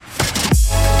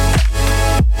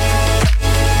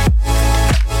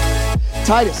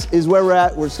Titus is where we're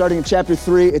at. We're starting in chapter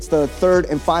 3. It's the third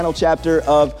and final chapter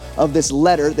of this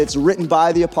letter that's written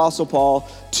by the Apostle Paul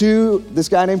to this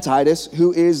guy named Titus,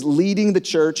 who is leading the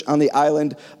church on the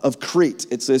island of Crete.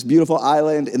 It's this beautiful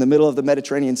island in the middle of the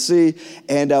Mediterranean Sea.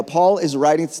 And Paul is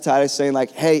writing to Titus saying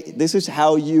like, hey, this is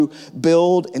how you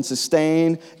build and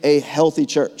sustain a healthy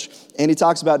church. And he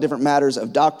talks about different matters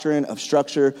of doctrine, of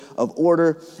structure, of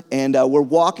order. And we're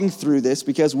walking through this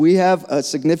because we have a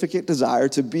significant desire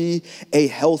to be a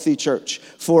healthy church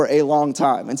for a long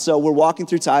time. And so we're walking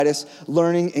through Titus,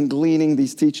 learning and gleaning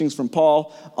these teachings from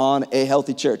Paul on a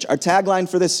healthy church. Our tagline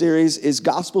for this series is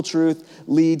Gospel Truth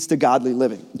Leads to Godly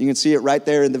Living. You can see it right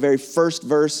there in the very first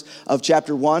verse of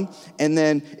chapter 1. And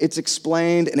then it's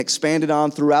explained and expanded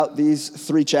on throughout these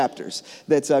 3 chapters.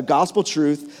 That gospel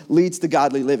truth leads to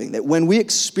godly living. That when we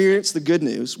experience the good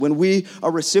news, when we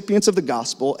are recipients of the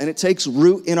gospel and it takes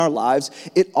root in our lives,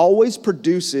 it always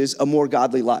produces a more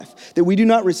godly life. That we do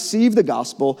not receive the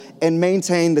gospel and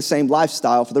maintain the same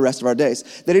lifestyle for the rest of our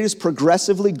days. That it is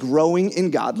progressively growing in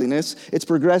godliness. It's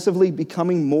progressively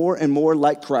becoming more and more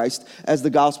like Christ as the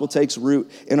gospel takes root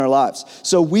in our lives.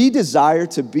 So we desire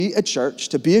to be a church,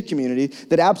 to be a community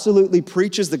that absolutely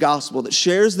preaches the gospel, that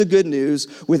shares the good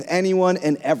news with anyone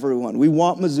and everyone. We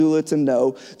want Missoula to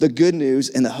know the good news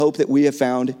and the hope that we have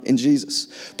found in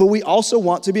Jesus. But we also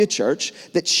want to be a church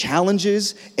that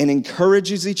challenges and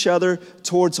encourages each other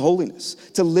towards holiness,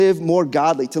 to live more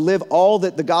godly, to live all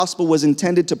that the gospel was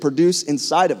intended to produce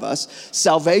inside of us.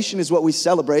 Salvation is what we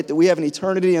celebrate, that we have an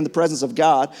eternity in the presence of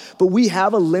God, but we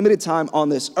have a limited time on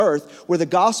this earth where the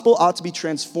gospel ought to be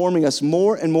transforming us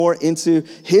more and more into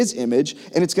his image,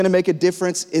 and it's going to make a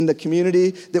difference in the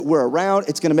community that we're around.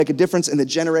 It's going to make a difference in the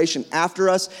generation after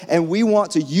us, and we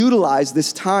want to utilize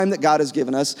this time that God has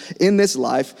given us in this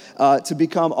life to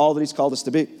become all that he's called us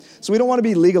to be. So we don't want to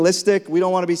be legalistic. We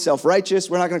don't want to be self-righteous.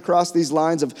 We're not going to cross these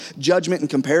lines of judgment and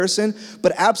comparison.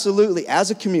 But absolutely, as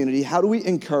a community, how do we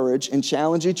encourage and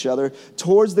challenge each other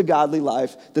towards the godly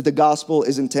life that the gospel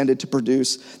is intended to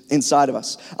produce inside of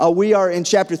us? We are in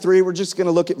chapter 3. We're just going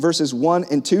to look at verses 1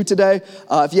 and 2 today.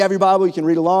 If you have your Bible, you can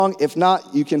read along. If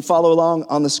not, you can follow along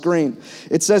on the screen.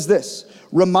 It says this: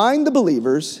 remind the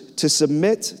believers to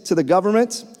submit to the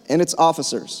government and its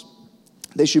officers.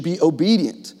 They should be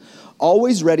obedient,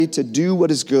 always ready to do what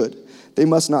is good. They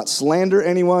must not slander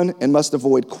anyone and must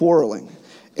avoid quarreling.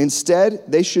 Instead,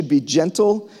 they should be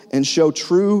gentle and show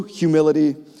true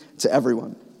humility to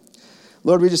everyone.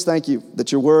 Lord, we just thank you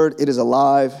that your word, it is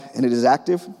alive and it is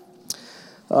active.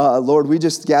 Lord, we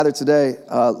just gather today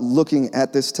looking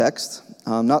at this text,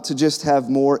 not to just have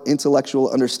more intellectual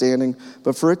understanding,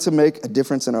 but for it to make a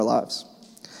difference in our lives.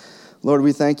 Lord,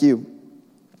 we thank you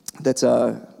that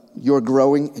you're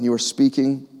growing and you're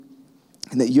speaking,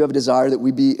 and that you have a desire that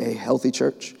we be a healthy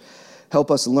church. Help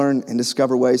us learn and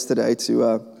discover ways today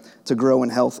to grow in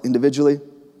health individually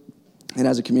and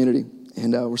as a community.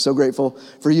 And we're so grateful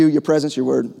for you, your presence, your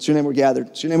word. It's your name we're gathered.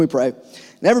 It's your name we pray.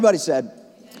 And everybody said,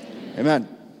 amen.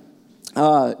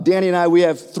 Danny and I, we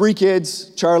have 3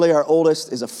 kids. Charlie, our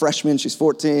oldest, is a freshman. She's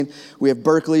 14. We have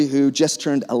Berkeley, who just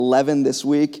turned 11 this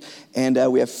week. And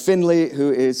we have Finley,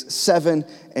 who is 7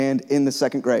 and in the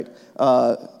 2nd grade.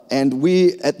 And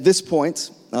we, at this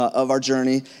point of our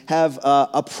journey, have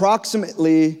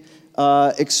approximately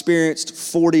experienced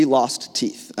 40 lost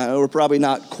teeth. We're probably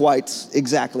not quite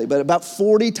exactly, but about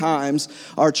 40 times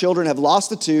our children have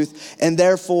lost a tooth, and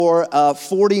therefore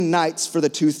 40 nights for the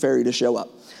tooth fairy to show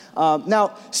up.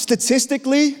 Now,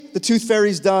 statistically, the tooth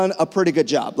fairy's done a pretty good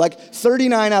job. Like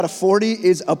 39 out of 40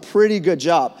 is a pretty good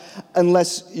job,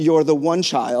 unless you're the one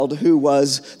child who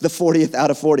was the 40th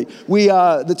out of 40.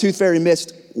 The tooth fairy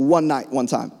missed one night, one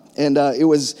time. And it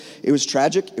was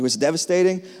tragic. It was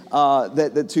devastating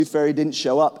that the tooth fairy didn't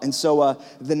show up. And so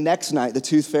the next night, the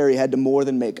tooth fairy had to more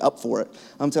than make up for it.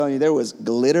 I'm telling you, there was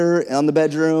glitter on the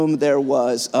bedroom. There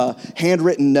was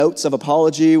handwritten notes of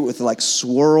apology with like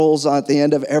swirls at the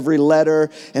end of every letter.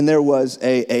 And there was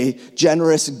a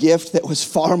generous gift that was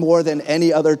far more than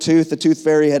any other tooth the tooth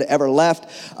fairy had ever left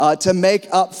to make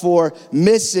up for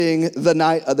missing the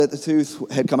night that the tooth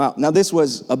had come out. Now, this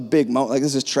was a big moment. Like,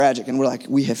 this is tragic. And we're like,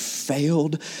 we have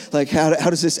failed. Like, how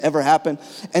does this ever happen?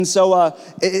 And so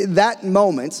that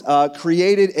moment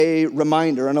created a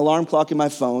reminder, an alarm clock in my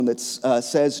phone that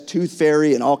says tooth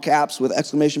fairy in all caps with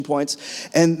exclamation points.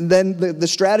 And then the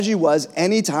strategy was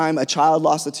anytime a child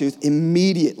lost a tooth,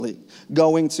 immediately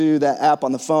going to that app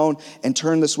on the phone and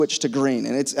turn the switch to green.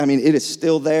 And it is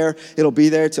still there. It'll be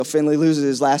there till Finley loses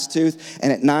his last tooth.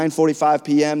 And at 9:45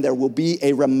 p.m., there will be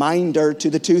a reminder to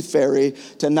the tooth fairy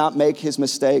to not make his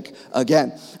mistake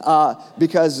again.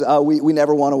 because we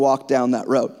never want to walk down that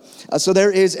road. So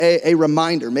there is a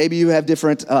reminder. Maybe you have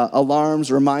different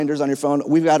alarms, reminders on your phone.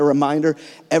 We've got a reminder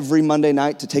every Monday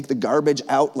night to take the garbage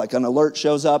out, like an alert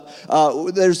shows up.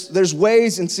 There's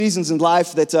ways and seasons in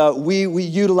life that we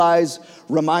utilize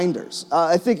reminders.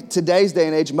 I think today's day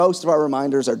and age, most of our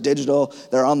reminders are digital.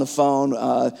 They're on the phone.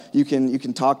 You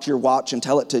can talk to your watch and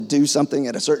tell it to do something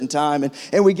at a certain time.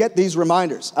 And we get these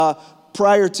reminders.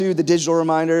 Prior to the digital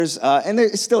reminders, and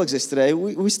it still exists today,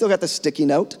 we still got the sticky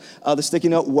note. The sticky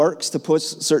note works to push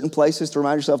certain places to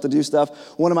remind yourself to do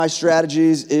stuff. One of my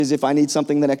strategies is if I need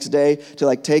something the next day to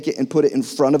like take it and put it in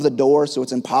front of the door so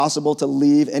it's impossible to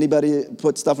leave. Anybody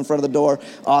put stuff in front of the door?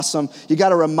 Awesome. You got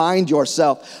to remind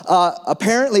yourself.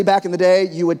 Apparently back in the day,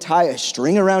 you would tie a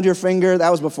string around your finger.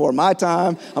 That was before my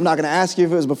time. I'm not going to ask you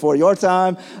if it was before your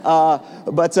time.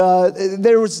 But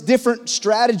there was different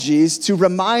strategies to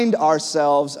remind ourselves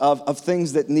of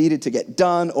things that needed to get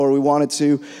done or we wanted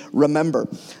to remember.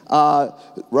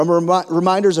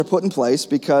 Reminders are put in place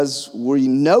because we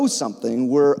know something,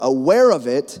 we're aware of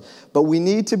it, but we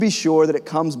need to be sure that it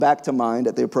comes back to mind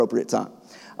at the appropriate time.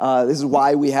 This is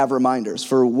why we have reminders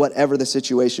for whatever the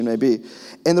situation may be.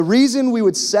 And the reason we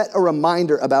would set a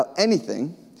reminder about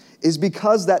anything is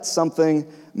because that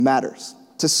something matters.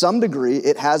 To some degree,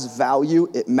 it has value,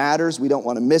 it matters, we don't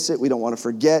want to miss it, we don't want to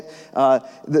forget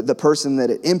the person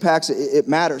that it impacts, it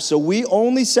matters. So we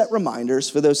only set reminders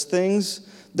for those things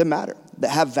that matter, that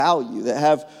have value, that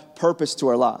have purpose to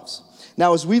our lives.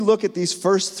 Now, as we look at these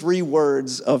first three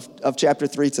words of chapter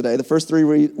 3 today, the first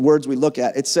three words we look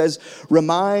at, it says,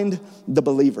 remind the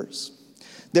believers.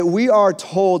 That we are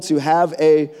told to have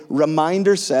a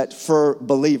reminder set for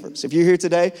believers. If you're here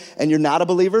today and you're not a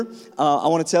believer, I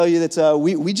want to tell you that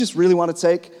we just really want to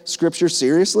take Scripture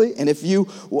seriously. And if you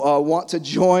want to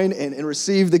join and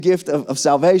receive the gift of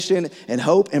salvation and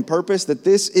hope and purpose, that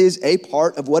this is a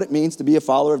part of what it means to be a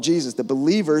follower of Jesus. That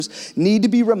believers need to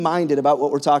be reminded about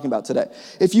what we're talking about today.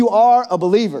 If you are a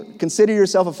believer, consider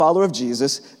yourself a follower of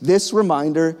Jesus, this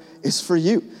reminder is for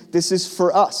you. This is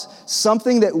for us.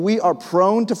 Something that we are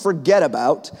prone to forget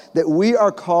about, that we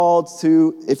are called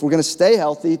to, if we're going to stay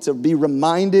healthy, to be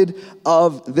reminded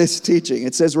of this teaching.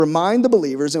 It says, remind the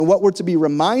believers, and what we're to be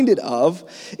reminded of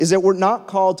is that we're not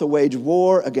called to wage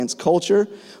war against culture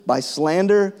by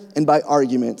slander and by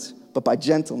argument, but by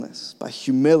gentleness, by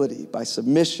humility, by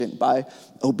submission, by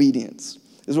obedience.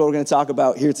 This is what we're going to talk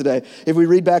about here today. If we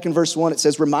read back in verse 1, it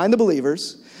says, remind the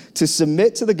believers to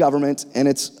submit to the government and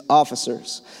its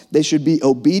officers. They should be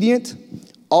obedient,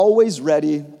 always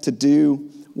ready to do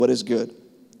what is good.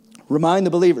 Remind the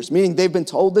believers, meaning they've been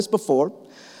told this before.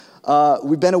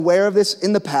 We've been aware of this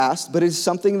in the past, but it is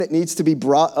something that needs to be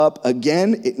brought up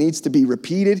again. It needs to be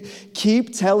repeated.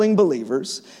 Keep telling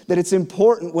believers that it's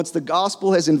important once the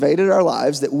gospel has invaded our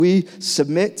lives that we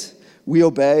submit, we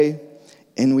obey,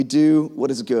 and we do what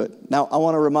is good. Now, I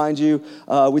want to remind you,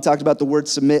 we talked about the word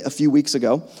submit a few weeks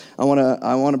ago. I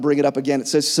want to bring it up again. It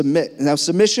says submit. Now,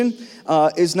 submission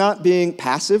is not being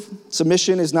passive.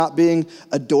 Submission is not being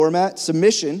a doormat.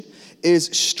 Submission is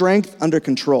strength under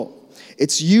control.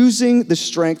 It's using the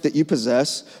strength that you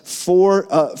possess for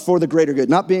the greater good.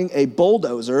 Not being a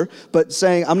bulldozer, but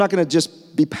saying, I'm not going to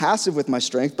just be passive with my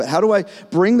strength, but how do I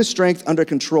bring the strength under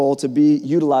control to be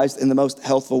utilized in the most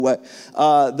healthful way?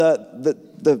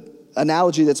 The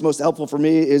analogy that's most helpful for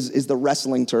me is the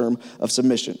wrestling term of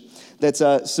submission. That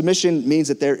submission means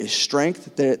that there is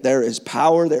strength, there is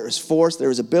power, there is force, there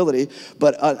is ability,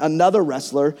 but another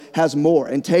wrestler has more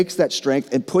and takes that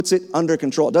strength and puts it under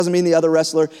control. It doesn't mean the other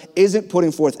wrestler isn't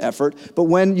putting forth effort, but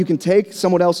when you can take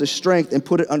someone else's strength and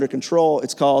put it under control,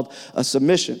 it's called a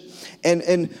submission.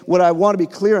 And what I want to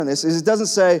be clear on this is it doesn't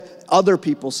say other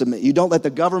people submit you. Don't let the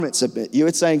government submit you.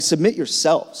 It's saying submit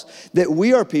yourselves. That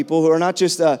we are people who are not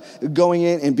just going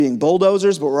in and being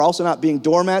bulldozers, but we're also not being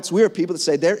doormats. We are people that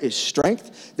say there is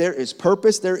strength, there is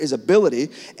purpose, there is ability.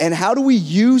 And how do we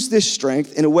use this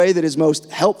strength in a way that is most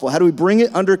helpful? How do we bring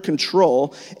it under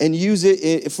control and use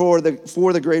it for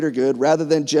the greater good rather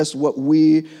than just what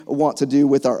we want to do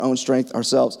with our own strength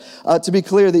ourselves? To be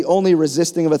clear, the only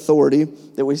resisting of authority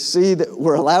that we see that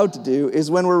we're allowed to do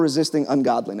is when we're resisting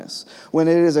ungodliness. When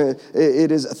it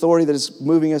is authority that is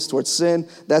moving us towards sin,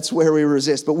 that's where we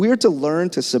resist. But we are to learn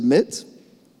to submit,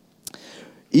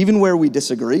 even where we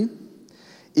disagree,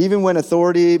 even when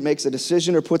authority makes a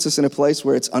decision or puts us in a place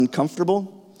where it's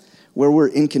uncomfortable, where we're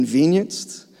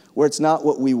inconvenienced, where it's not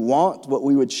what we want, what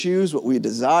we would choose, what we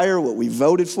desire, what we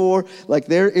voted for. Like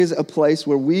there is a place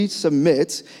where we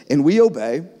submit and we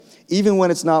obey, even when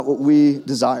it's not what we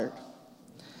desire.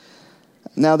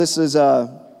 Now, this is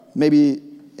maybe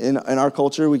in our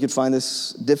culture, we could find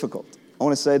this difficult. I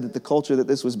want to say that the culture that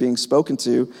this was being spoken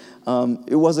to,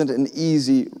 it wasn't an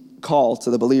easy call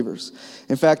to the believers.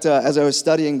 In fact, as I was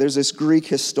studying, there's this Greek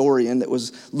historian that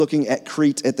was looking at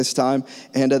Crete at this time,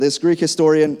 and this Greek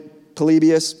historian,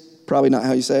 Polybius, probably not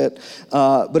how you say it,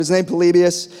 but his name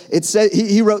Polybius, it said,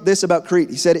 he wrote this about Crete.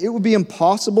 He said, "It would be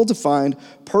impossible to find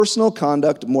personal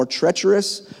conduct more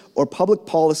treacherous or public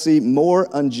policy more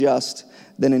unjust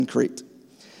than in Crete."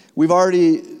 We've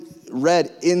already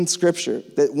read in Scripture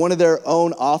that one of their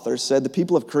own authors said the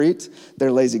people of Crete,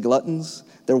 they're lazy gluttons,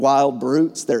 they're wild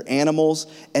brutes, they're animals.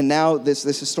 And now this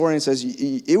historian says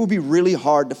it would be really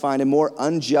hard to find a more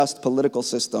unjust political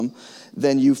system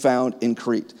than you found in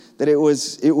Crete. That it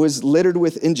was littered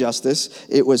with injustice,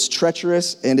 it was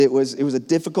treacherous, and it was a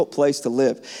difficult place to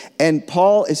live. And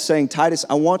Paul is saying, Titus,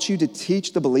 I want you to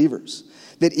teach the believers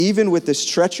that even with this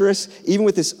treacherous, even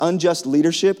with this unjust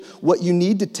leadership, what you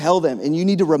need to tell them, and you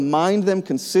need to remind them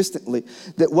consistently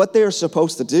that what they are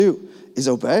supposed to do is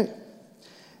obey.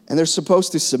 And they're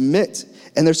supposed to submit,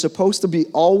 and they're supposed to be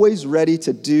always ready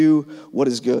to do what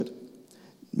is good.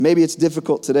 Maybe it's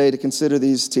difficult today to consider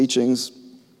these teachings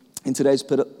in today's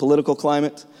political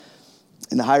climate,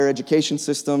 in the higher education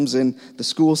systems, in the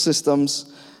school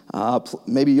systems,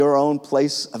 maybe your own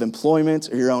place of employment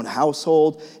or your own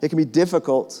household. It can be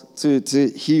difficult to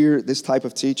hear this type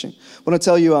of teaching. But I'll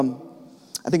tell you,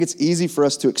 I think it's easy for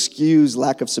us to excuse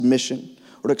lack of submission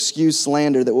or to excuse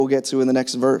slander that we'll get to in the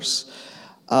next verse.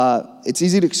 It's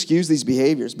easy to excuse these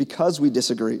behaviors because we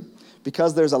disagree,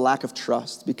 because there's a lack of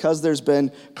trust, because there's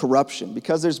been corruption,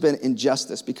 because there's been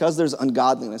injustice, because there's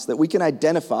ungodliness, that we can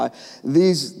identify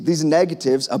these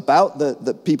negatives about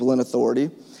the people in authority.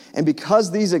 And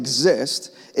because these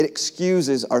exist, it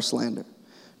excuses our slander.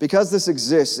 Because this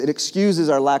exists, it excuses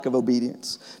our lack of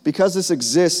obedience. Because this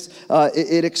exists,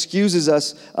 it excuses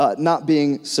us not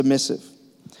being submissive.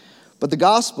 But the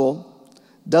gospel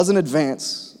doesn't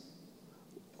advance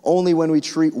only when we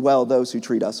treat well those who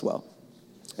treat us well.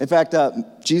 In fact,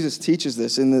 Jesus teaches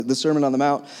this in the Sermon on the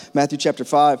Mount, Matthew chapter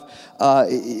 5. At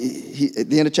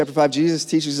the end of chapter 5, Jesus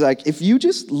teaches, he's like, if you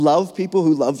just love people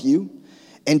who love you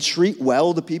and treat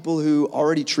well the people who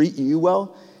already treat you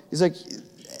well, he's like,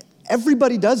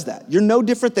 everybody does that. You're no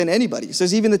different than anybody. He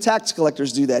says even the tax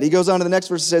collectors do that. He goes on to the next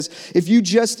verse and says, if you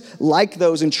just like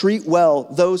those and treat well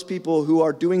those people who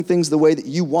are doing things the way that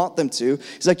you want them to,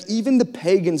 he's like, even the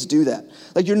pagans do that.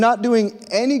 Like, you're not doing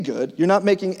any good. You're not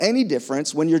making any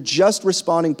difference when you're just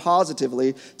responding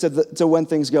positively to when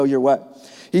things go your way.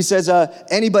 He says,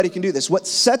 anybody can do this. What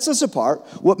sets us apart,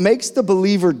 what makes the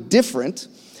believer different,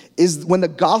 is when the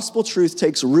gospel truth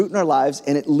takes root in our lives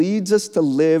and it leads us to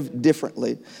live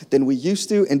differently than we used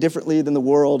to and differently than the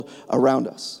world around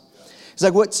us. It's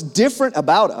like, what's different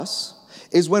about us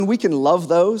is when we can love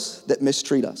those that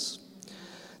mistreat us.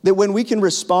 That when we can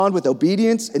respond with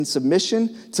obedience and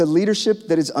submission to leadership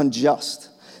that is unjust.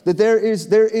 That there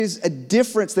is a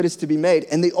difference that is to be made.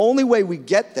 And the only way we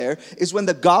get there is when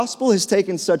the gospel has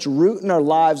taken such root in our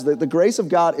lives, that the grace of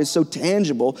God is so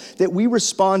tangible that we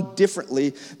respond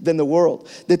differently than the world.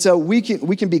 That we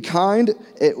can be kind,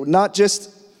 not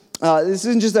just, this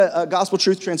isn't just a gospel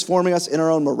truth transforming us in our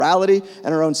own morality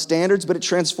and our own standards, but it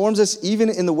transforms us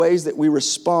even in the ways that we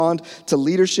respond to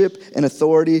leadership and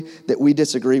authority that we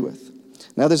disagree with.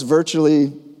 Now, this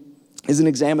virtually is an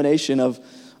examination of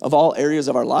all areas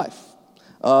of our life,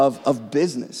 of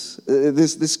business.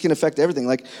 This can affect everything.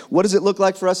 Like, what does it look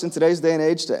like for us in today's day and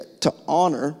age to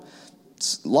honor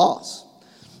laws,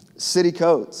 city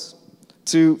codes,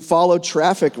 to follow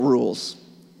traffic rules,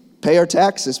 pay our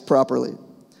taxes properly,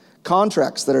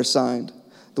 contracts that are signed,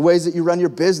 the ways that you run your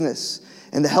business,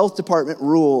 and the health department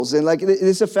rules, and like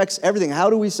this affects everything. How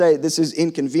do we say this is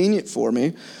inconvenient for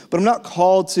me, but I'm not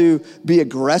called to be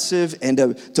aggressive and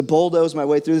to bulldoze my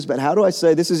way through this, but how do I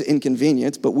say this is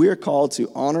inconvenient, but we are called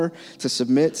to honor, to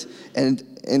submit, and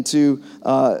to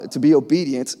be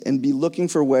obedient and be looking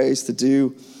for ways to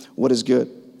do what is good.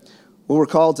 What we're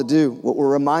called to do, what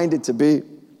we're reminded to be,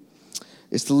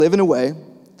 is to live in a way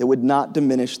that would not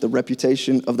diminish the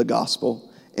reputation of the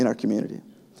gospel in our community.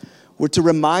 We're to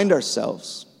remind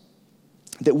ourselves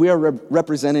that we are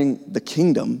representing the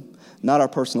kingdom, not our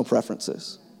personal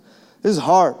preferences. This is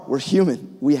hard. We're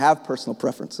human. We have personal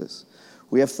preferences.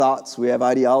 We have thoughts. We have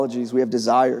ideologies. We have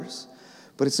desires.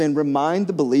 But it's saying remind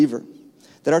the believer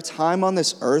that our time on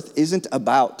this earth isn't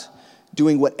about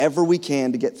doing whatever we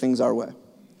can to get things our way.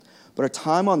 But our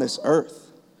time on this earth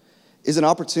is an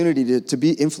opportunity to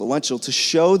be influential, to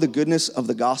show the goodness of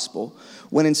the gospel,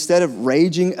 when instead of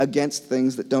raging against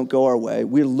things that don't go our way,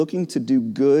 we're looking to do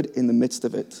good in the midst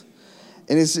of it.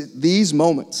 And it's these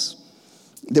moments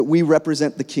that we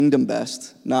represent the kingdom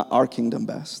best, not our kingdom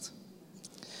best.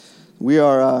 We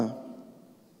are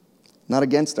not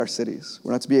against our cities.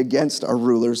 We're not to be against our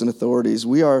rulers and authorities.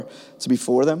 We are to be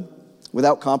for them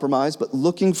without compromise, but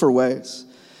looking for ways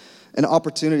and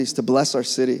opportunities to bless our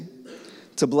city,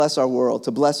 to bless our world,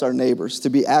 to bless our neighbors,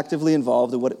 to be actively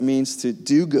involved in what it means to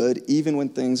do good even when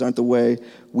things aren't the way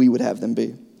we would have them be.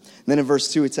 And then in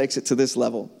verse 2, it takes it to this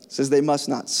level. It says they must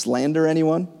not slander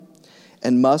anyone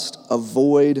and must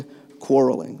avoid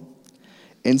quarreling.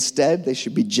 Instead, they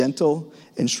should be gentle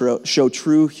and show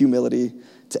true humility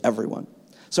to everyone.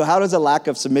 So how does a lack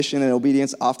of submission and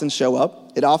obedience often show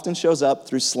up? It often shows up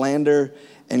through slander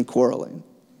and quarreling.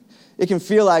 It can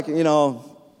feel like,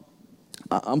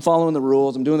 I'm following the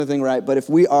rules, I'm doing the thing right, but if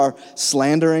we are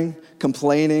slandering,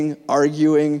 complaining,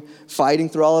 arguing, fighting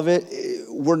through all of it,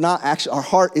 we're not actually, our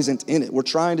heart isn't in it. We're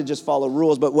trying to just follow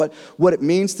rules, but what it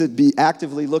means to be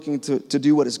actively looking to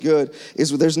do what is good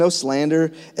is there's no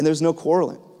slander and there's no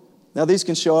quarreling. Now, these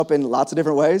can show up in lots of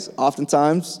different ways,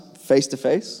 oftentimes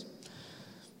face-to-face,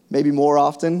 maybe more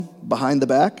often behind the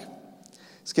back.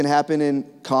 This can happen in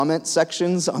comment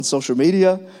sections on social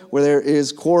media where there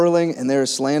is quarreling and there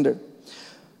is slander.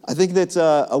 I think that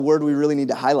a word we really need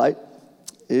to highlight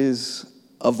is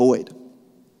avoid.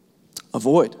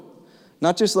 Avoid.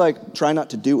 Not just like try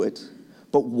not to do it,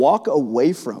 but walk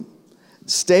away from.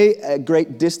 Stay a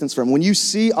great distance from. When you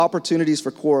see opportunities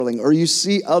for quarreling or you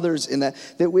see others in that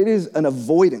it is an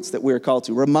avoidance that we are called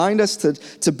to. Remind us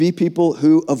to be people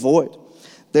who avoid.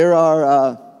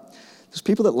 There's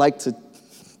people that like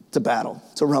to battle,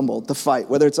 to rumble, to fight,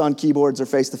 whether it's on keyboards or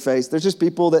face-to-face. There's just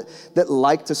people that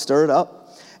like to stir it up.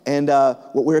 And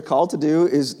what we're called to do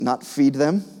is not feed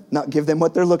them, not give them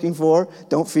what they're looking for.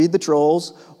 Don't feed the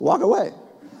trolls. Walk away.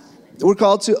 We're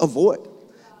called to avoid.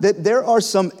 That there are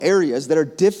some areas that are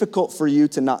difficult for you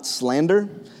to not slander.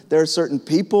 There are certain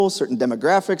people, certain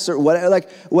demographics, or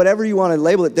whatever you want to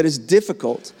label it, that is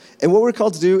difficult. And what we're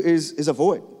called to do is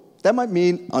avoid. That might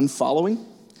mean unfollowing,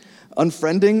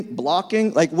 unfriending,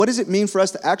 blocking. Like, what does it mean for us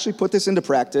to actually put this into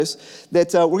practice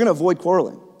that we're going to avoid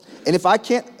quarreling? And if I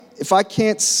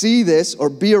can't see this or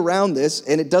be around this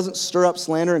and it doesn't stir up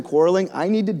slander and quarreling, I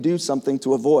need to do something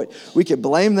to avoid. We could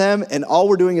blame them, and all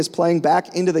we're doing is playing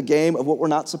back into the game of what we're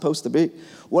not supposed to be.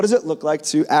 What does it look like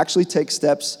to actually take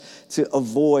steps to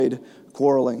avoid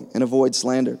quarreling and avoid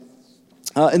slander?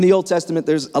 In the Old Testament,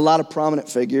 there's a lot of prominent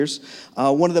figures.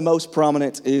 One of the most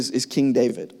prominent is King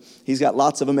David. He's got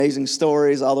lots of amazing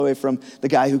stories, all the way from the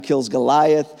guy who kills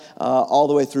Goliath, all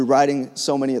the way through writing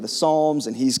so many of the Psalms,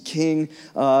 and he's king,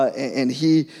 and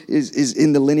he is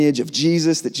in the lineage of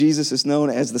Jesus, that Jesus is known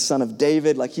as the son of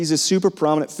David. Like, he's a super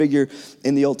prominent figure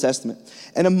in the Old Testament.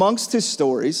 And amongst his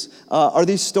stories are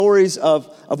these stories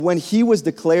of when he was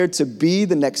declared to be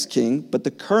the next king, but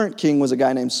the current king was a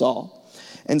guy named Saul.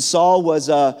 And Saul was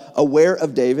aware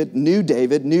of David, knew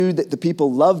that the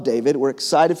people loved David, were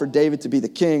excited for David to be the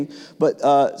king,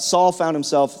 but Saul found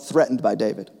himself threatened by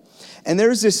David. And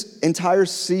there's this entire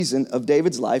season of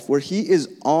David's life where he is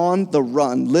on the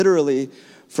run, literally,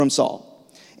 from Saul.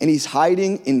 And he's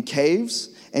hiding in caves,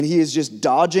 and he is just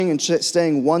dodging and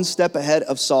staying one step ahead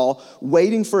of Saul,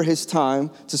 waiting for his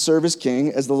time to serve as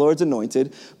king, as the Lord's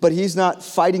anointed. But he's not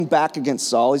fighting back against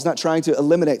Saul. He's not trying to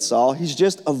eliminate Saul. He's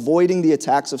just avoiding the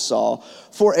attacks of Saul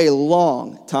for a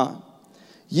long time.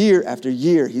 Year after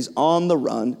year, he's on the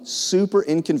run, super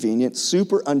inconvenient,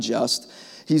 super unjust.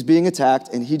 He's being attacked,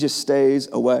 and he just stays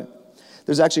away.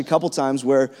 There's actually a couple times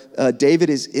where David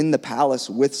is in the palace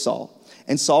with Saul.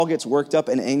 And Saul gets worked up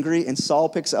and angry, and Saul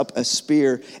picks up a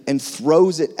spear and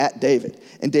throws it at David.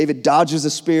 And David dodges the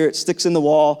spear, it sticks in the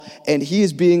wall, and he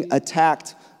is being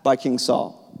attacked by King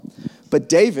Saul. But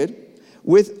David,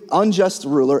 with unjust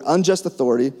ruler, unjust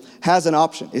authority, has an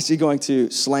option. Is he going to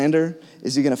slander?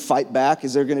 Is he going to fight back?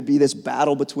 Is there going to be this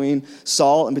battle between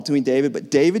Saul and between David?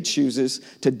 But David chooses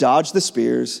to dodge the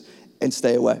spears and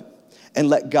stay away and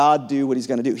let God do what he's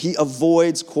going to do. He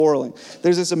avoids quarreling.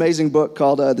 There's this amazing book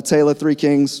called The Tale of Three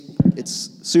Kings. It's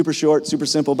super short, super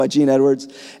simple, by Gene Edwards.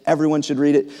 Everyone should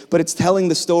read it. But it's telling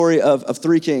the story of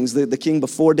three kings, the king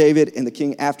before David and the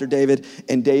king after David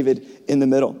and David in the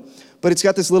middle. But it's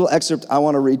got this little excerpt I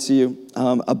want to read to you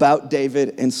about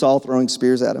David and Saul throwing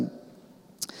spears at him.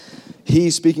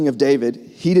 Speaking of David,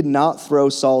 he did not throw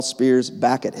Saul's spears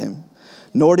back at him,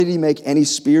 nor did he make any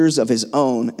spears of his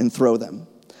own and throw them.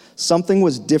 Something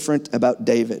was different about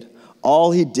David.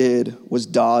 All he did was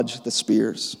dodge the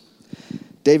spears.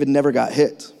 David never got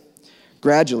hit.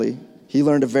 Gradually, he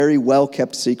learned a very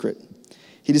well-kept secret.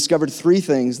 He discovered three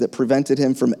things that prevented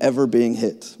him from ever being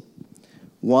hit.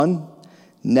 One,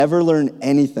 never learn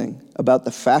anything about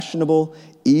the fashionable,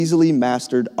 easily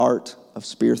mastered art of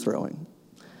spear throwing.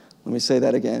 Let me say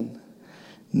that again.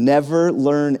 Never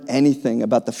learn anything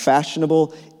about the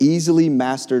fashionable, easily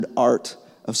mastered art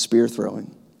of spear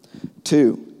throwing.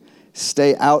 2,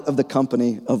 stay out of the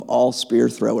company of all spear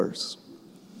throwers.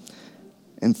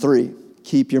 And 3,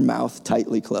 keep your mouth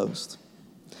tightly closed.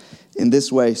 In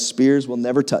this way, spears will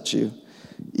never touch you,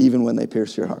 even when they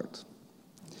pierce your heart.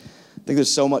 I think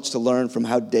there's so much to learn from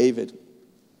how David,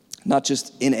 not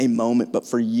just in a moment, but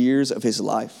for years of his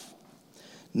life,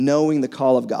 knowing the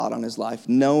call of God on his life,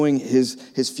 knowing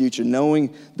his future,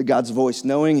 knowing the God's voice,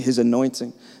 knowing his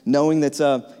anointing, knowing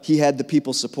that he had the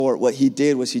people's support. What he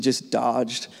did was he just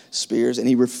dodged spears, and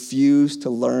he refused to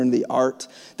learn the art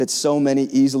that so many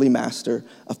easily master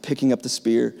of picking up the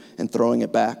spear and throwing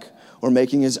it back, or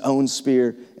making his own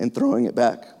spear and throwing it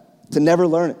back. To never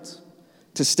learn it,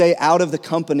 to stay out of the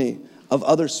company of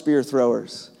other spear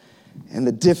throwers, and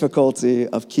the difficulty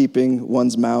of keeping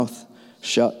one's mouth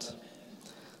shut.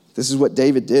 This is what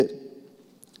David did.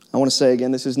 I want to say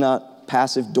again, this is not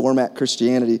passive doormat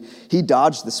Christianity. He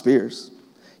dodged the spears.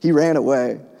 He ran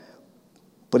away,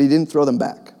 but he didn't throw them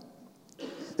back.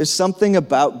 There's something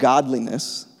about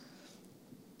godliness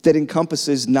that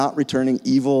encompasses not returning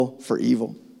evil for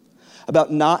evil,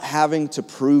 about not having to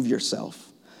prove yourself,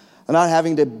 not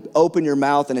having to open your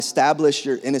mouth and establish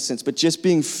your innocence, but just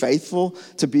being faithful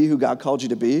to be who God called you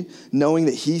to be, knowing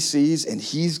that he sees and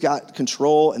he's got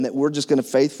control and that we're just going to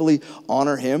faithfully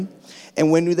honor him. And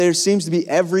when there seems to be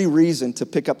every reason to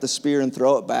pick up the spear and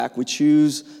throw it back, we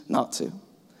choose not to.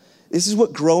 This is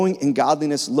what growing in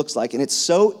godliness looks like. And it's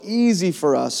so easy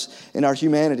for us in our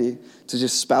humanity to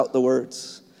just spout the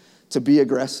words, to be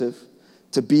aggressive,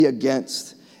 to be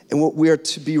against. And what we are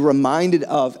to be reminded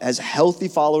of as healthy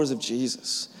followers of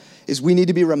Jesus is we need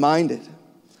to be reminded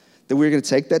that we're going to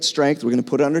take that strength, we're going to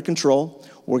put it under control,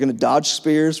 we're going to dodge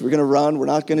spears, we're going to run, we're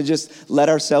not going to just let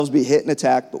ourselves be hit and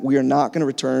attacked, but we are not going to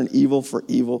return evil for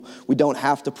evil. We don't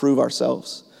have to prove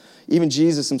ourselves. Even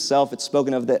Jesus himself, it's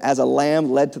spoken of that as a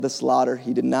lamb led to the slaughter,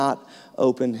 he did not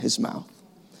open his mouth.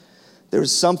 There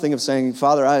was something of saying,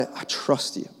 Father, I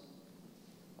trust you.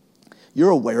 You're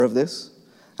aware of this.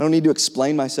 I don't need to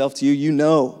explain myself to you. You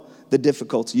know the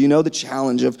difficulty. You know the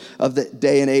challenge of the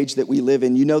day and age that we live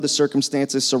in. You know the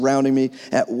circumstances surrounding me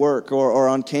at work or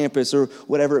on campus or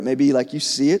whatever it may be. Like, you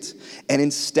see it. And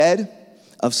instead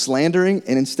of slandering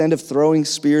and instead of throwing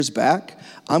spears back,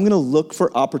 I'm going to look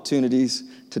for opportunities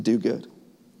to do good.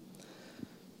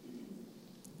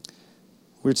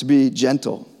 We're to be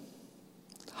gentle,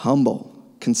 humble,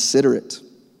 considerate,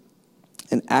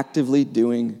 and actively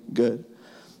doing good.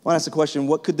 I want to ask the question,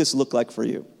 what could this look like for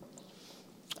you?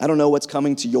 I don't know what's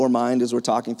coming to your mind as we're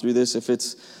talking through this, if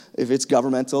it's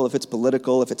governmental, if it's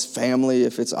political, if it's family,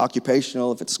 if it's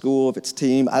occupational, if it's school, if it's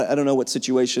team. I don't know what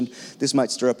situation this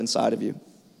might stir up inside of you.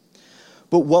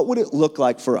 But what would it look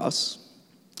like for us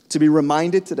to be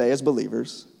reminded today as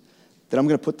believers that I'm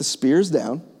going to put the spears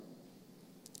down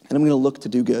and I'm going to look to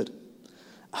do good?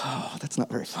 Oh, that's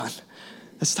not very fun.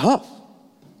 That's tough.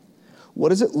 What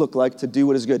does it look like to do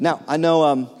what is good? Now, I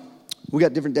know we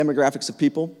got different demographics of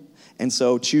people, and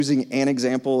so choosing an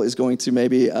example is going to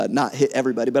maybe not hit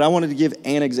everybody, but I wanted to give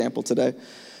an example today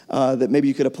that maybe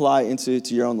you could apply into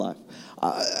your own life.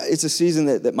 It's a season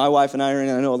that my wife and I are in,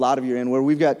 and I know a lot of you are in, where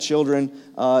we've got children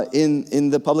in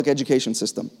the public education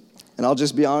system. And I'll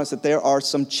just be honest that there are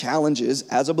some challenges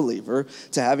as a believer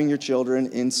to having your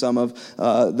children in some of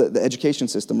the education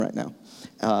system right now.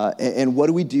 And what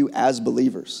do we do as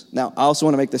believers? Now, I also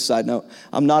want to make this side note.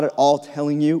 I'm not at all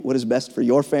telling you what is best for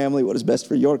your family, what is best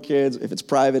for your kids, if it's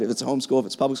private, if it's homeschool, if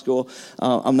it's public school.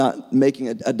 I'm not making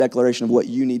a declaration of what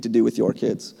you need to do with your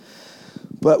kids.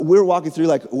 But we're walking through,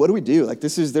 like, what do we do? Like,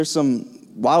 there's some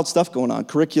wild stuff going on,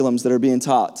 curriculums that are being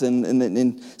taught, and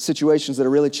in situations that are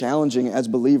really challenging as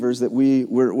believers that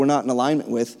we're not in alignment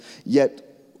with, yet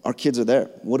our kids are there.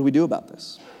 What do we do about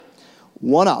this?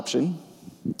 One option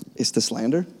is to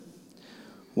slander.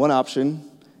 One option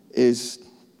is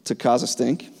to cause a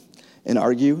stink and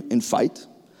argue and fight.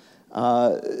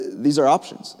 These are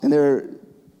options, and they're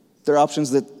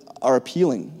options that are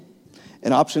appealing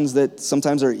and options that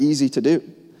sometimes are easy to do.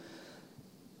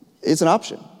 It's an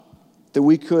option that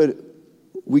we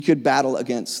could battle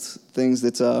against things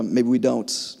that maybe we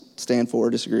don't stand for or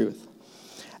disagree with.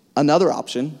 Another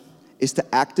option is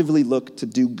to actively look to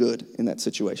do good in that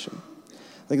situation.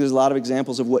 I think there's a lot of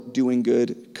examples of what doing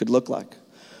good could look like.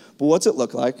 But what's it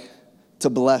look like to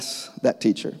bless that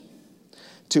teacher,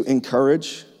 to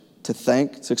encourage, to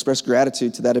thank, to express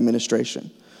gratitude to that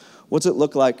administration? What's it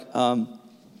look like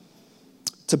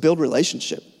to build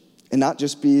relationship and not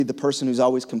just be the person who's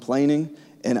always complaining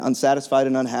and unsatisfied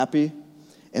and unhappy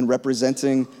and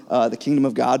representing the kingdom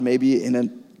of God maybe in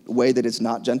a way that is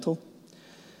not gentle?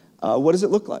 What does it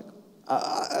look like?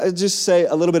 I just say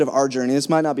a little bit of our journey. This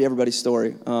might not be everybody's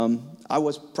story. I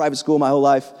was private school my whole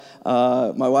life.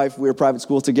 My wife, we were private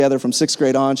school together from 6th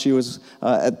grade on. She was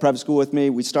at private school with me.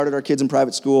 We started our kids in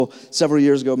private school several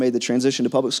years ago, made the transition to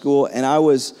public school, and I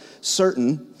was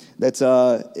certain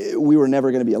that we were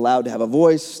never going to be allowed to have a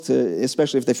voice,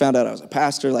 especially if they found out I was a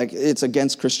pastor. Like, it's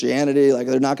against Christianity. Like,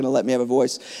 they're not going to let me have a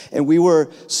voice. And we were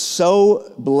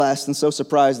so blessed and so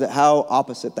surprised at how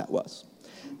opposite that was.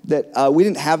 That we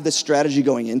didn't have this strategy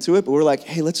going into it, but we were like,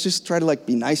 hey, let's just try to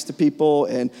be nice to people,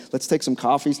 and let's take some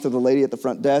coffees to the lady at the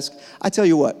front desk. I tell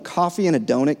you what, coffee and a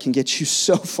donut can get you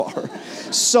so far,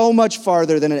 so much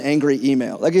farther than an angry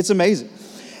email. Like, it's amazing.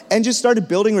 And just started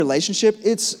building relationship.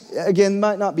 It's, again,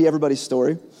 might not be everybody's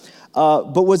story,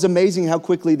 but was amazing how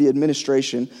quickly the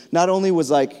administration not only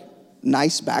was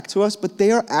nice back to us, but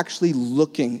they are actually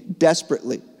looking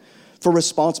desperately for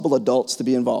responsible adults to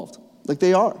be involved. Like,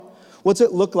 they are. What's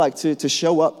it look like to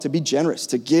show up, to be generous,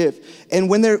 to give? And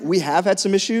when we have had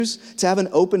some issues, to have an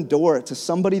open door to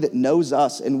somebody that knows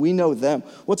us and we know them.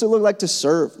 What's it look like to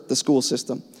serve the school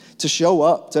system? To show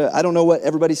up, I don't know what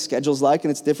everybody's schedule's like, and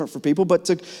it's different for people, but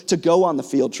to go on the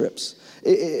field trips.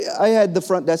 I had the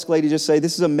front desk lady just say,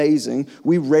 this is amazing.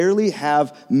 We rarely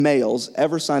have males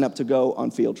ever sign up to go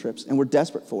on field trips, and we're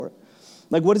desperate for it.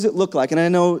 Like, what does it look like? And I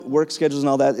know work schedules and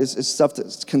all that is stuff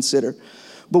to consider.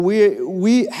 But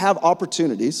we have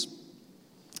opportunities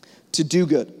to do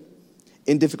good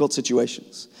in difficult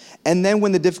situations. And then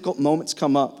when the difficult moments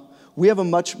come up, we have a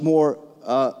much more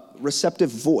receptive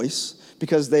voice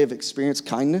because they've experienced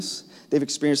kindness, they've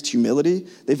experienced humility,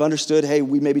 they've understood, hey,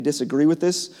 we maybe disagree with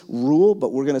this rule,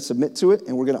 but we're going to submit to it,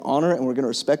 and we're going to honor it, and we're going to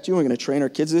respect you, and we're going to train our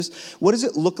kids this. What does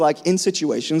it look like in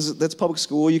situations? That's public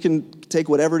school. You can take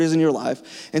whatever it is in your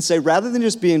life and say, rather than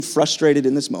just being frustrated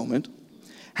in this moment,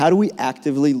 how do we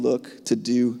actively look to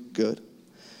do good?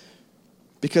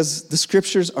 Because the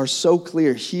scriptures are so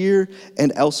clear here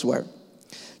and elsewhere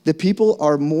that people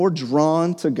are more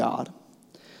drawn to God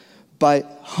by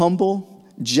humble,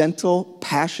 gentle,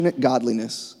 passionate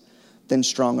godliness than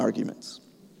strong arguments.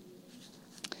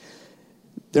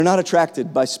 They're not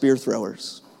attracted by spear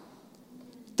throwers.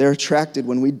 They're attracted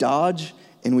when we dodge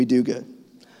and we do good.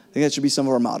 I think that should be some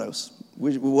of our mottos.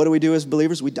 What do we do as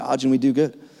believers? We dodge and we do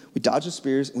good. We dodge the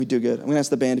spears and we do good. I'm going to ask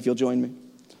the band if you'll join me.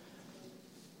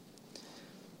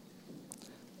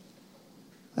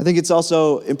 I think it's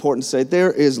also important to say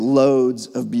there is loads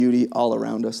of beauty all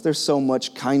around us. There's so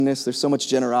much kindness. There's so much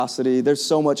generosity. There's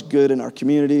so much good in our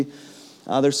community.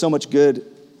 There's so much good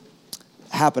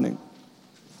happening.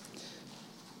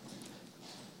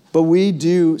 But we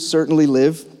do certainly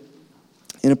live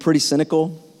in a pretty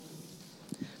cynical,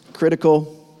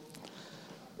 critical,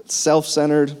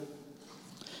 self-centered,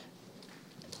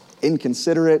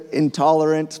 inconsiderate,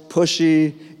 intolerant,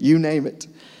 pushy, you name it.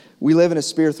 We live in a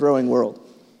spear-throwing world.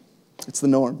 It's the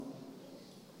norm.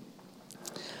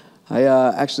 I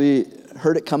actually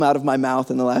heard it come out of my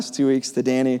mouth in the last 2 weeks to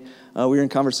Danny. We were in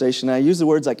conversation. I used the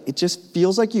words it just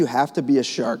feels like you have to be a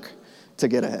shark to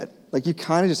get ahead. Like, you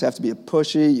kind of just have to be a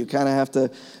pushy. You kind of have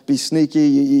to be sneaky.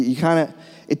 You kind of,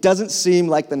 it doesn't seem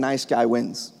like the nice guy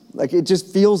wins. Like, it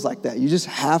just feels like that. You just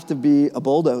have to be a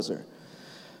bulldozer.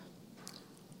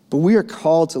 But we are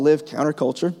called to live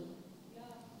counterculture.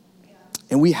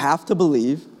 And we have to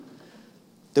believe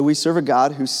that we serve a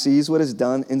God who sees what is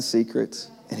done in secret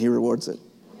and he rewards it.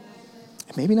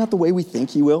 And maybe not the way we think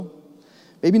he will.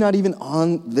 Maybe not even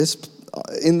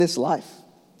in this life.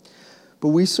 But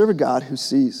we serve a God who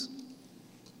sees.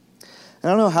 And I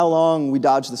don't know how long we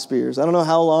dodge the spears. I don't know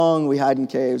how long we hide in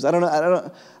caves. I don't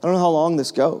know how long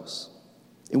this goes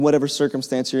in whatever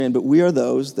circumstance you're in. But we are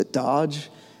those that dodge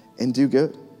and do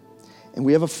good. And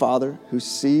we have a Father who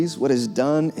sees what is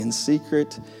done in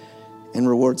secret and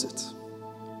rewards it.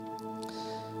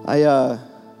 I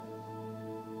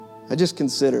just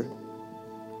consider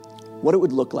what it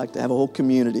would look like to have a whole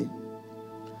community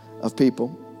of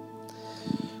people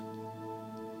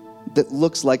that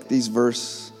looks like these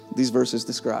verses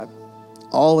describe,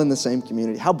 all in the same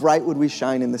community. How bright would we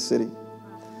shine in the city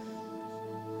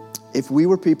if we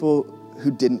were people who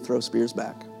didn't throw spears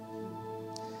back?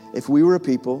 If we were a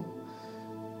people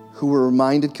who were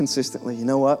reminded consistently, you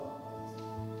know what?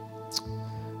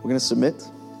 We're going to submit.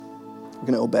 We're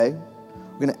going to obey.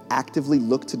 We're going to actively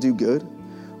look to do good.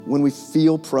 When we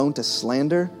feel prone to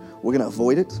slander, we're going to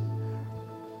avoid it.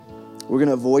 We're going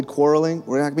to avoid quarreling.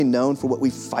 We're not going to be known for what we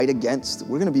fight against.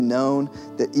 We're going to be known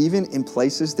that even in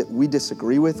places that we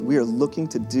disagree with, we are looking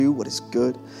to do what is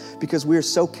good because we are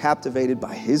so captivated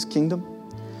by his kingdom.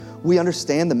 we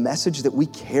understand the message that we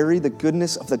carry, the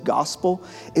goodness of the gospel,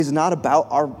 is not about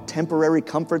our temporary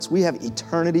comforts. We have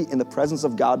eternity in the presence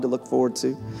of God to look forward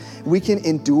to. We can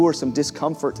endure some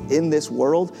discomfort in this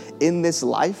world, in this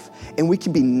life, and we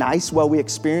can be nice while we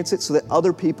experience it so that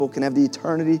other people can have the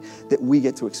eternity that we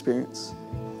get to experience.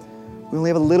 We only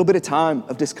have a little bit of time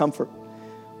of discomfort.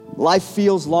 Life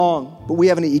feels long, but we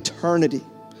have an eternity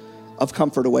of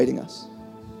comfort awaiting us.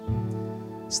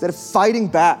 Instead of fighting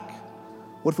back,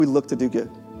 what if we look to do good?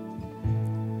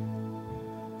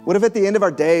 What if at the end of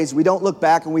our days, we don't look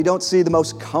back and we don't see the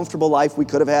most comfortable life we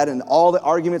could have had and all the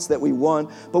arguments that we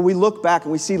won, but we look back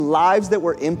and we see lives that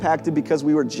were impacted because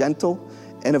we were gentle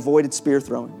and avoided spear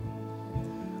throwing?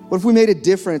 What if we made a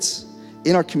difference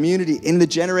in our community, in the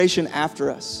generation after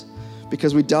us,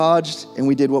 because we dodged and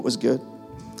we did what was good?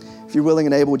 If you're willing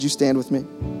and able, would you stand with me?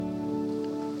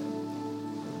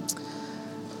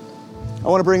 I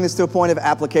want to bring this to a point of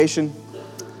application.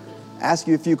 Ask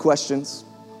you a few questions.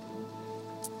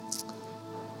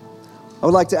 I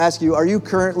would like to ask you, are you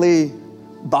currently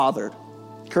bothered,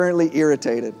 currently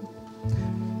irritated?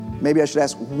 Maybe I should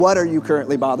ask, what are you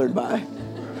currently bothered by?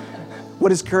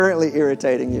 What is currently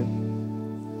irritating you?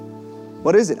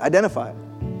 What is it? Identify it.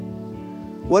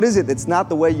 What is it that's not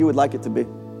the way you would like it to be?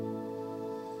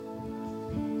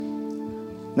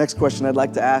 Next question I'd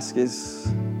like to ask is,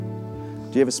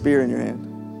 do you have a spear in your hand?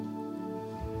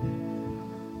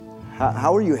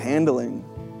 How are you handling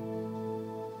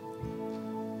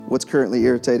what's currently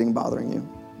irritating and bothering you?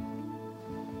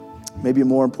 Maybe a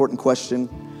more important question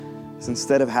is,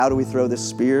 instead of how do we throw this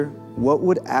spear, what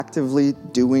would actively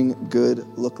doing good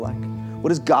look like? What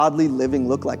does godly living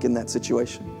look like in that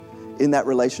situation, in that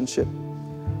relationship?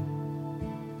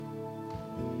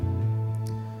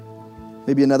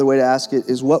 Maybe another way to ask it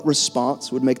is, what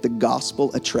response would make the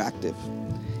gospel attractive,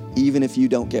 even if you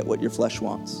don't get what your flesh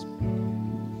wants?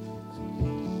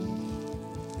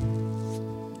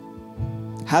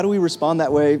 How do we respond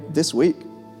that way this week?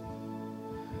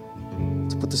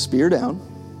 To put the spear down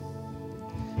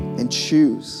and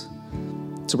choose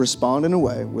to respond in a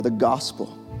way where the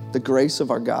gospel, the grace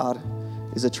of our God,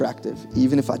 is attractive,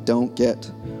 even if I don't get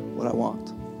what I want.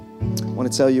 I want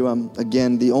to tell you,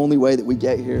 again, the only way that we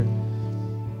get here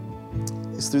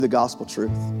is through the gospel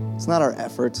truth. It's not our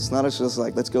efforts. It's not just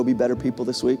like, let's go be better people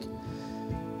this week.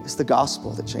 It's the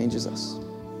gospel that changes us.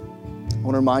 I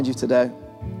want to remind you today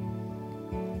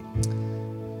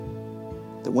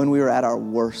that when we were at our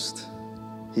worst,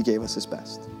 he gave us his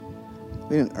best.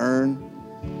 We didn't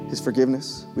earn his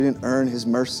forgiveness. We didn't earn his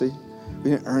mercy.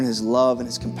 We didn't earn his love and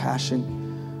his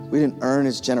compassion. We didn't earn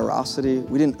his generosity.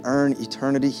 We didn't earn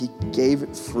eternity. He gave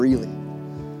it freely.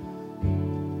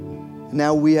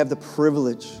 Now we have the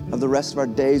privilege of the rest of our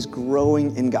days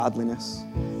growing in godliness,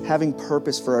 having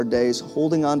purpose for our days,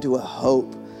 holding on to a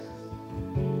hope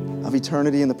of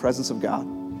eternity in the presence of God.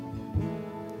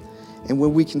 And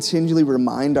when we continually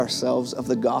remind ourselves of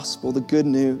the gospel, the good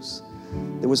news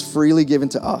that was freely given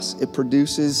to us, it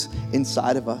produces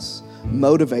inside of us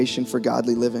motivation for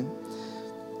godly living.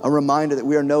 A reminder that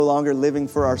we are no longer living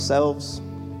for ourselves.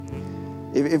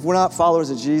 If we're not followers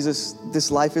of Jesus, this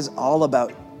life is all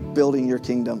about building your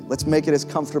kingdom. Let's make it as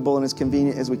comfortable and as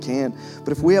convenient as we can.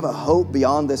 But if we have a hope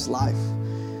beyond this life,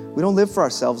 we don't live for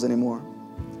ourselves anymore.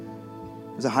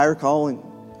 There's a higher calling.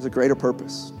 There's a greater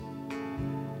purpose.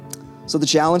 So the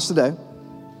challenge today,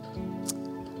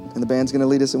 and the band's going to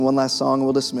lead us in one last song and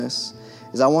we'll dismiss,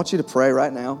 is I want you to pray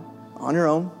right now on your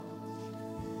own.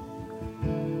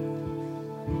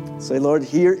 Say, Lord,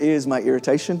 here is my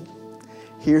irritation.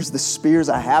 Here's the spears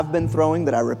I have been throwing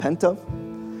that I repent of.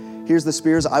 Here's the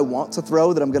spears I want to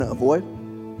throw that I'm going to avoid.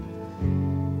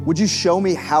 Would you show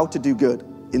me how to do good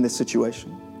in this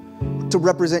situation, to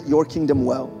represent your kingdom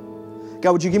well?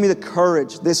 God, would you give me the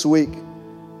courage this week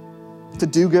to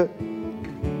do good,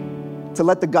 to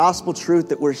let the gospel truth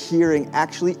that we're hearing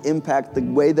actually impact the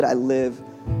way that I live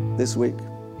this week?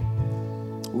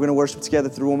 We're going to worship together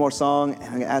through one more song, and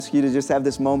I'm going to ask you to just have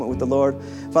this moment with the Lord.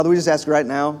 Father, we just ask right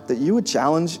now that you would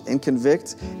challenge and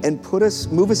convict and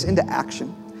move us into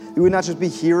action. We would not just be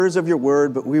hearers of your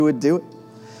word, but we would do it.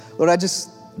 Lord, I just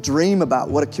dream about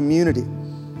what a community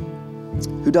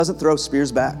who doesn't throw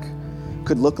spears back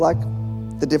could look like,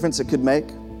 the difference it could make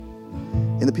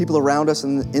in the people around us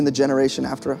and in the generation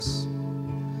after us.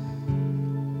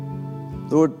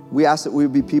 Lord, we ask that we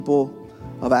would be people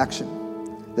of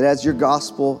action, that as your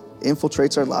gospel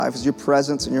infiltrates our lives, as your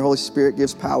presence and your Holy Spirit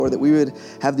gives power, that we would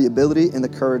have the ability and the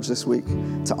courage this week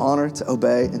to honor, to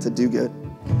obey, and to do good.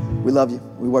 We love you.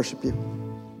 We worship you.